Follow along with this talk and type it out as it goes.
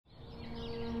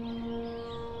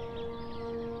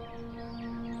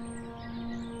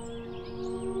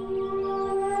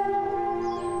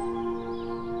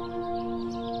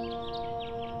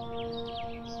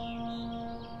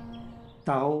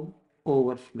Tao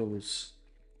overflows,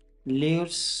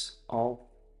 layers of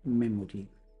memory.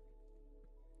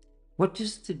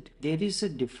 There is a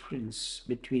difference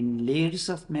between layers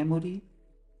of memory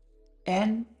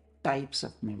and types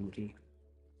of memory.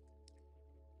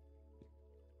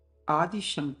 Adi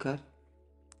Shankar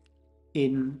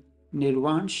in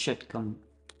Nirvan Shatkam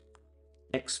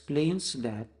explains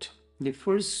that the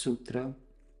first sutra,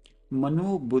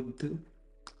 Mano Buddha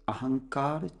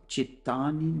Ahankar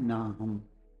Chittani Naham.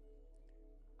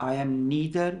 I am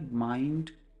neither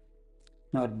mind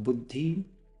nor buddhi,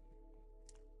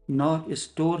 nor a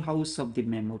storehouse of the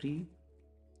memory,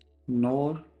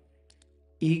 nor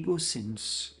ego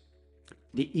sense,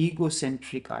 the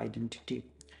egocentric identity.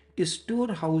 A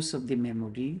storehouse of the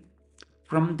memory,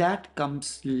 from that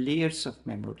comes layers of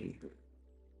memory.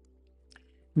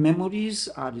 Memories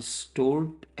are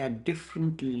stored at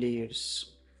different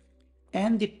layers,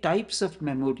 and the types of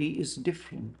memory is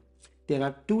different. There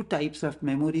are two types of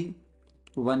memory.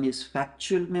 One is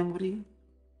factual memory,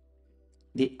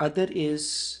 the other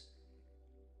is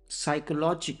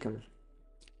psychological.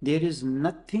 There is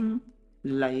nothing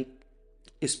like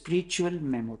a spiritual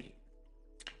memory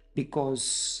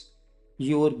because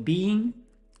your being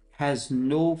has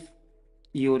no,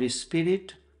 your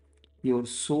spirit, your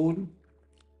soul,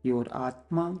 your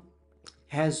Atma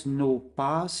has no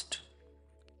past,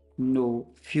 no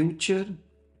future.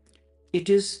 It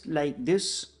is like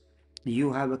this.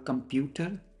 You have a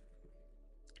computer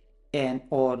and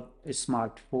or a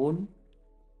smartphone.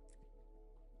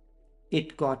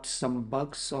 It got some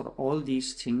bugs or all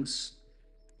these things.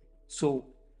 So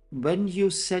when you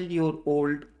sell your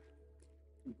old,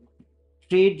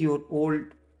 trade your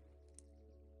old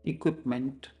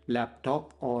equipment,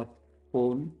 laptop or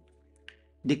phone,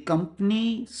 the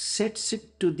company sets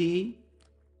it to the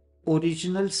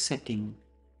original setting,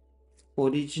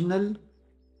 original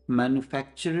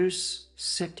manufacturer's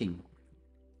setting.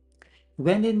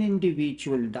 When an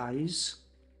individual dies,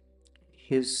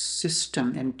 his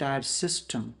system, entire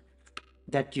system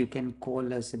that you can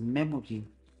call as a memory,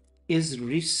 is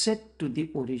reset to the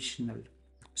original.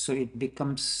 So it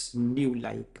becomes new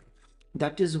like.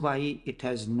 That is why it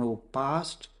has no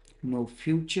past, no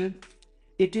future.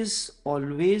 It is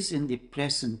always in the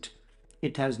present.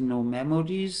 It has no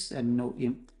memories and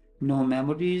no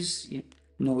memories,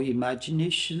 no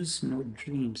imaginations, no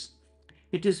dreams.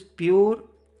 It is pure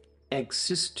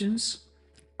existence,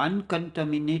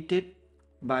 uncontaminated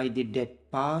by the dead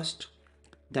past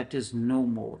that is no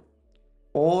more,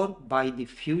 or by the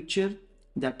future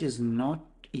that is not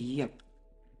yet.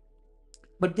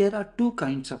 But there are two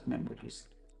kinds of memories,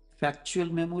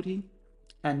 factual memory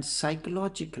and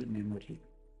psychological memory.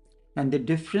 And the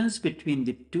difference between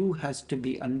the two has to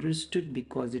be understood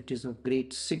because it is of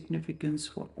great significance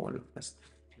for all of us.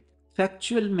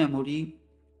 Factual memory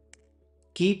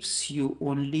keeps you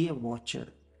only a watcher.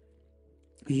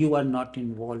 You are not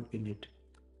involved in it.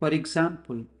 For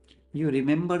example, you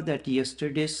remember that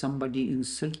yesterday somebody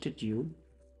insulted you.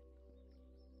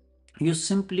 You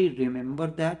simply remember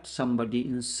that somebody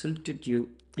insulted you.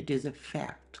 It is a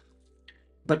fact.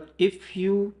 But if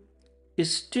you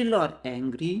still are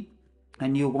angry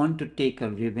and you want to take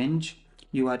a revenge,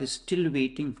 you are still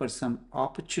waiting for some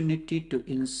opportunity to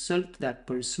insult that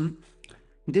person.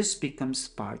 This becomes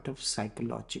part of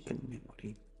psychological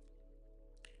memory.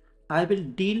 I will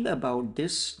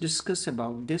discuss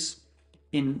about this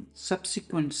in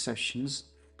subsequent sessions.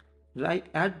 Right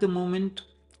at the moment,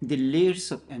 the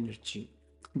layers of energy.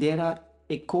 There are,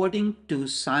 according to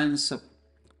science of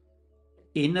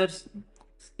inner,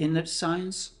 inner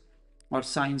science or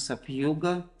science of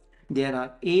yoga, there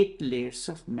are 8 layers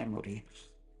of memory.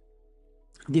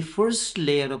 The first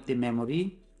layer of the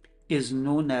memory is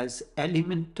known as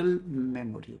elemental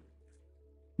memory.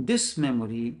 This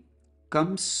memory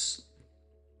comes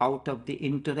out of the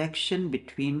interaction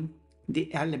between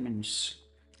the elements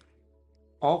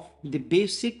of the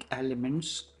basic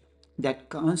elements that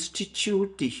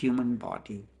constitute the human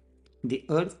body: the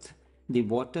earth, the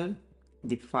water,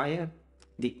 the fire,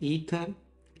 the ether,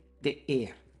 the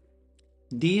air.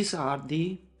 These are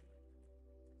the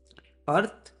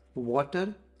earth,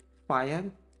 water, fire,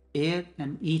 air,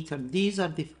 and ether. These are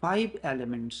the 5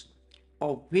 elements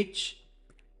of which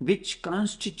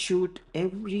constitute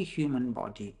every human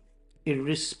body,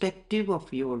 irrespective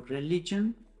of your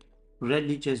religion,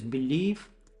 religious belief,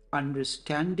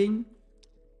 understanding,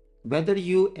 whether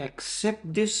you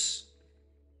accept this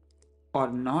or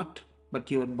not, but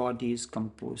your body is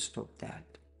composed of that.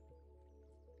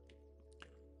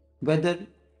 Whether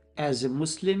as a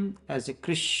Muslim, as a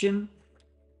Christian,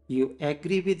 you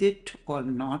agree with it or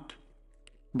not,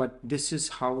 but this is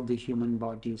how the human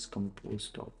body is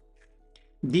composed of.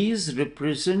 These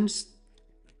represents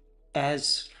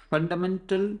as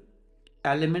fundamental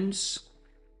elements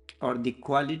or the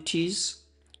qualities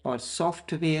or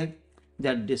software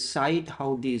that decide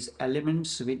how these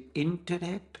elements will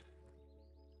interact.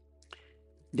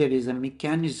 There is a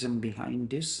mechanism behind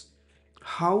this.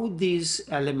 How these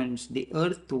elements, the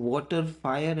earth, water,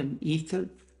 fire, and ether,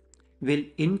 will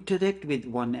interact with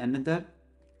one another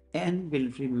and will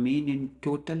remain in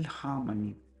total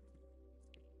harmony.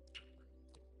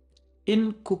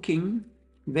 In cooking,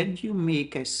 when you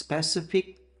make a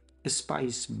specific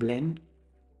spice blend,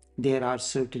 there are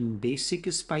certain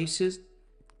basic spices: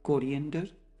 coriander,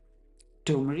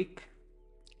 turmeric,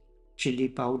 chili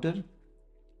powder.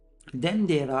 Then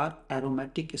there are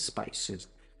aromatic spices: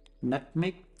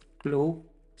 nutmeg, clove,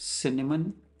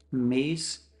 cinnamon,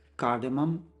 mace,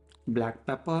 cardamom, black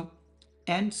pepper,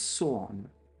 and so on.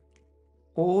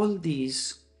 All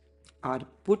these are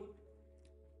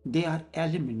they are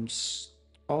elements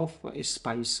of a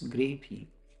spice gravy.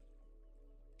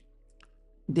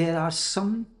 There are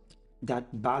some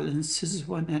that balances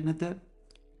one another.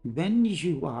 When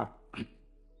you are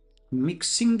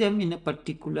mixing them in a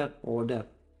particular order,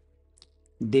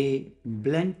 they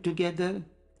blend together,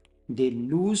 they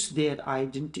lose their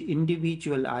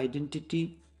individual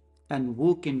identity and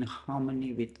work in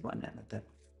harmony with one another.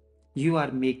 You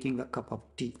are making a cup of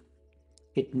tea.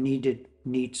 It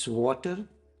needs water,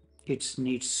 it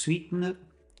needs sweetener,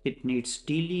 it needs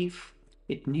tea leaf,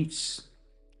 it needs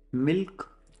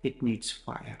milk, it needs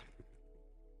fire.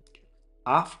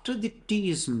 After the tea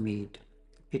is made,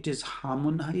 it is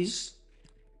harmonized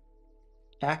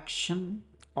action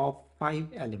of 5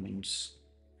 elements.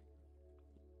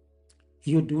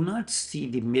 You do not see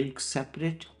the milk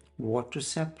separate, water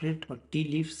separate, or tea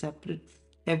leaf separate.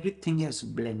 Everything has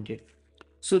blended.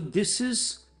 So this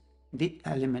is the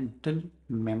elemental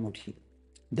memory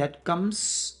that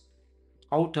comes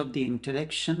out of the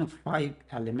interaction of 5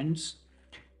 elements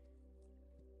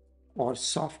or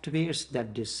softwares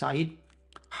that decide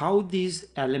how these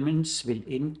elements will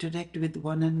interact with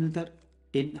one another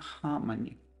in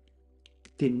harmony.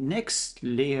 The next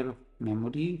layer of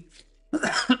memory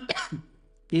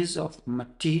is of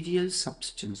material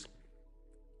substance.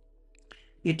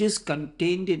 It is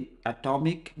contained in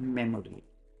atomic memory.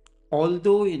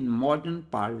 Although in modern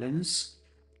parlance,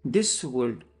 this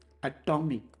word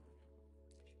atomic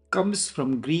comes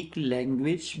from Greek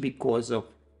language because of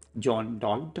John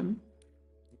Dalton.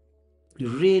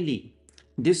 Really,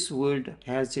 this word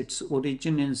has its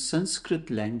origin in Sanskrit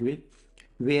language,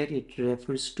 where it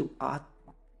refers to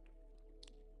Atma,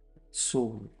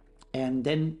 soul. And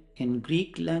then in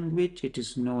Greek language, it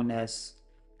is known as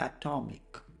atomic.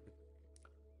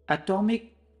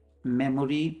 Atomic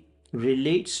memory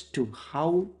relates to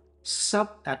how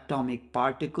subatomic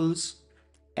particles,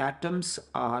 atoms,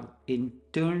 are in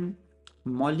turn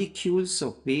molecules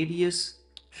of various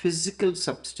physical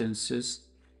substances,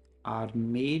 are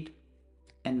made,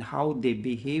 and how they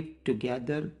behave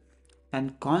together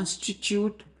and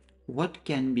constitute what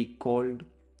can be called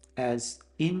as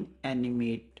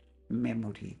inanimate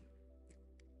memory.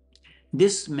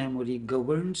 This memory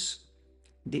governs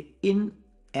the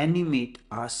inanimate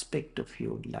aspect of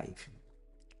your life.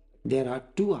 There are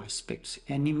 2 aspects,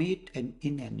 animate and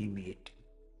inanimate.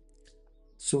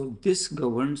 So this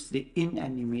governs the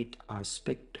inanimate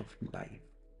aspect of life.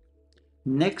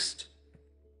 Next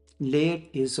layer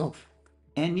is of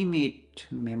animate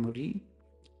memory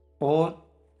or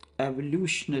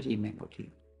evolutionary memory.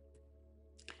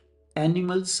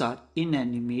 Animals are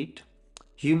inanimate,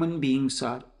 human beings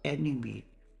are animate.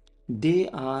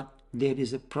 There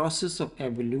is a process of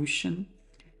evolution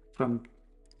from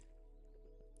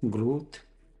growth,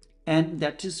 and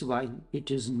that is why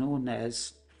it is known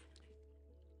as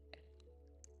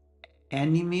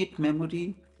animate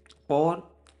memory or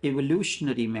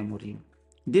evolutionary memory.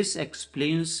 This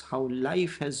explains how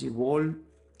life has evolved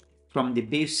from the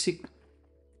basic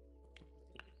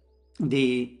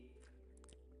to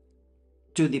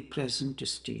the present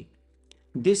state.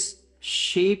 This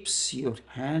shapes your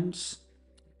hands,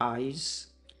 eyes,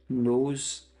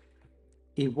 nose,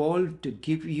 evolved to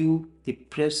give you the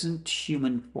present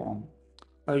human form.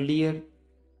 Earlier,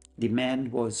 the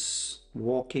man was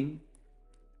walking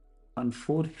on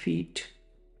 4 feet,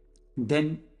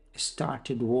 then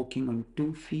started walking on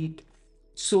 2 feet,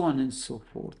 so on and so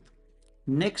forth.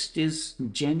 Next is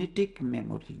genetic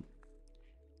memory.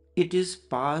 It is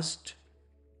passed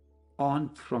on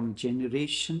from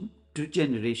generation to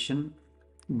generation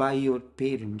by your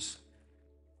parents.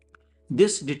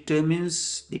 This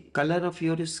determines the color of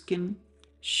your skin,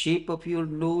 shape of your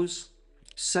nose,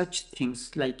 such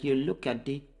things like you look at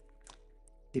the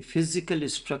physical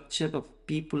structure of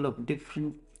people of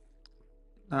different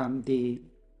the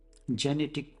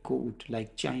genetic code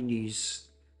like Chinese,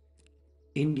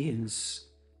 Indians,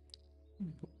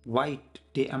 white,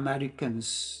 the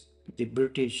Americans, the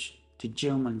British, the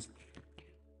Germans.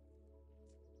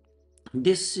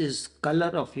 This is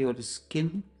color of your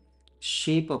skin,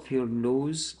 shape of your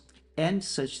nose, and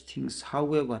such things.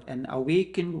 However, an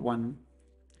awakened one,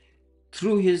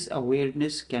 through his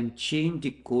awareness, can change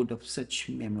the code of such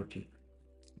memory.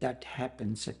 That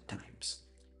happens at times.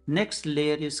 Next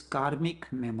layer is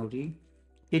karmic memory.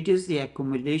 It is the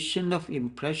accumulation of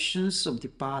impressions of the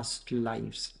past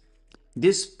lives.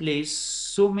 This plays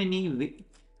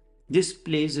this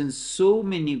plays in so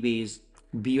many ways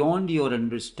beyond your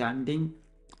understanding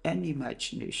and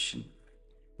imagination.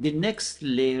 The next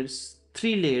layers,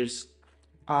 three layers,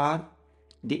 are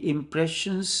the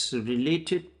impressions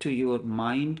related to your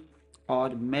mind or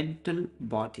mental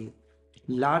body.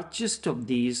 Largest of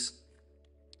these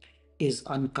is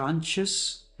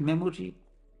unconscious memory.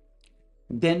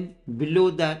 Then below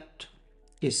that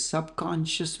is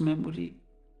subconscious memory,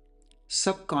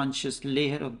 subconscious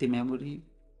layer of the memory,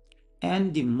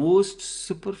 and the most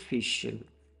superficial,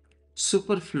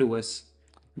 superfluous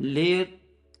layer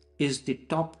is the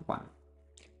top one.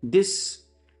 This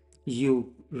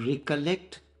you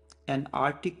recollect and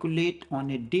articulate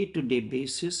on a day-to-day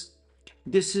basis.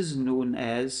 This is known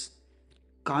as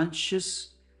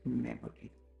conscious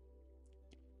memory.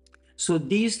 So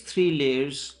these three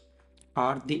layers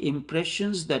are the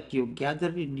impressions that you gather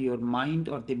in your mind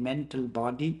or the mental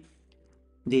body.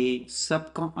 The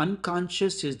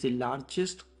unconscious is the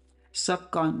largest.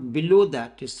 Below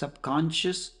that is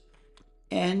subconscious,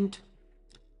 and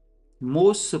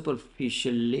most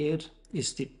superficial layer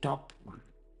is the top one.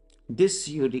 This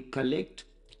you recollect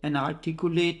and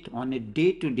articulate on a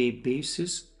day-to-day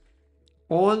basis.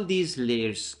 All these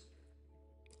layers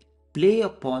play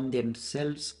upon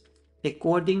themselves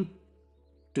according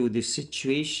to the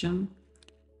situation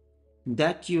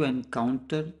that you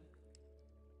encounter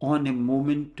on a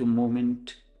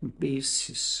moment-to-moment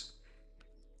basis.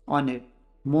 On a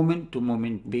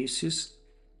moment-to-moment basis,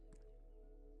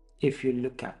 if you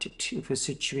look at it, if a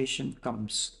situation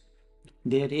comes,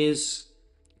 there is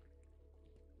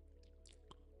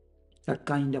a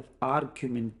kind of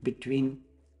argument between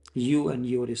you and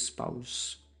your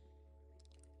spouse.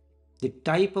 The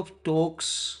type of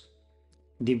talks,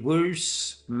 the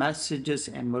words, messages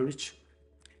emerge.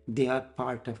 They are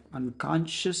part of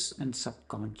unconscious and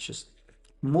subconscious.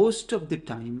 Most of the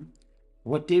time,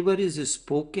 whatever is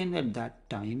spoken at that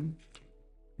time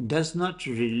does not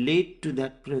relate to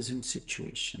that present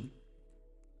situation.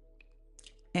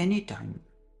 Anytime.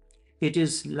 It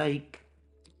is like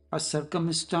a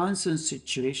circumstance and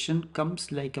situation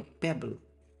comes like a pebble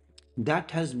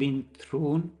that has been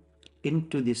thrown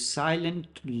into the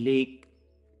silent lake,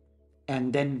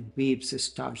 and then waves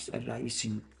starts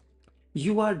arising.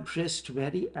 You are dressed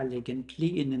very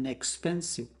elegantly in an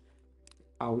expensive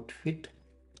outfit,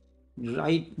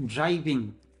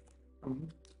 driving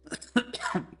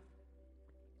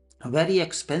a very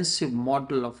expensive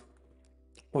model of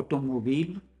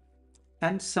automobile,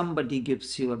 and somebody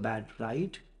gives you a bad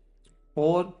ride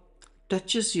or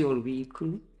touches your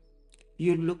vehicle.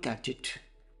 You look at it.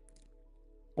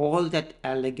 All that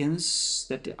elegance,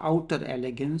 that outer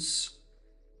elegance,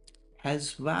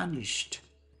 has vanished.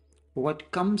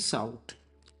 What comes out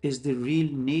is the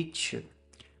real nature.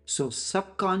 So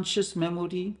subconscious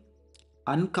memory,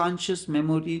 unconscious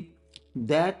memory,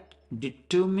 that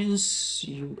determines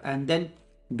you, and then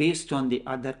based on the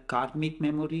other karmic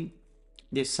memory,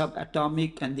 the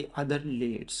subatomic and the other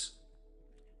layers.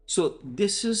 So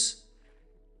this is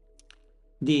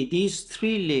these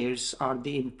three layers are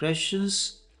the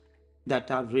impressions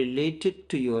that are related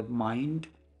to your mind,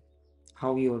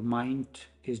 how your mind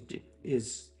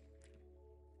is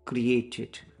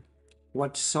created,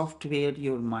 what software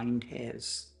your mind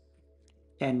has,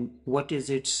 and what is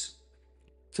its.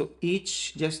 So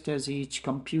each, just as each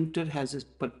computer has a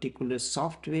particular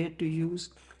software to use,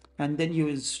 and then you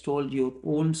install your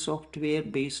own software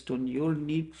based on your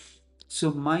need. So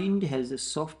mind has a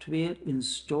software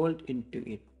installed into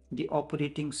it, the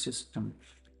operating system.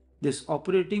 This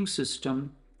operating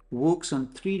system works on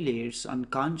three layers: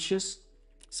 unconscious,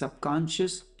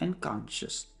 subconscious, and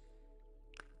conscious.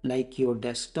 Like your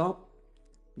desktop,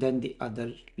 then the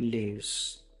other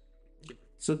layers.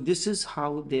 So this is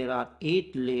how there are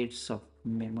 8 layers of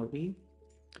memory.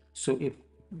 So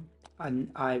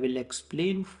and I will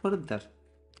explain further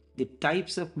the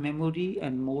types of memory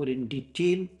and more in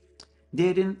detail.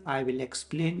 Therein I will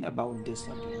explain about this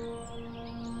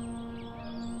again.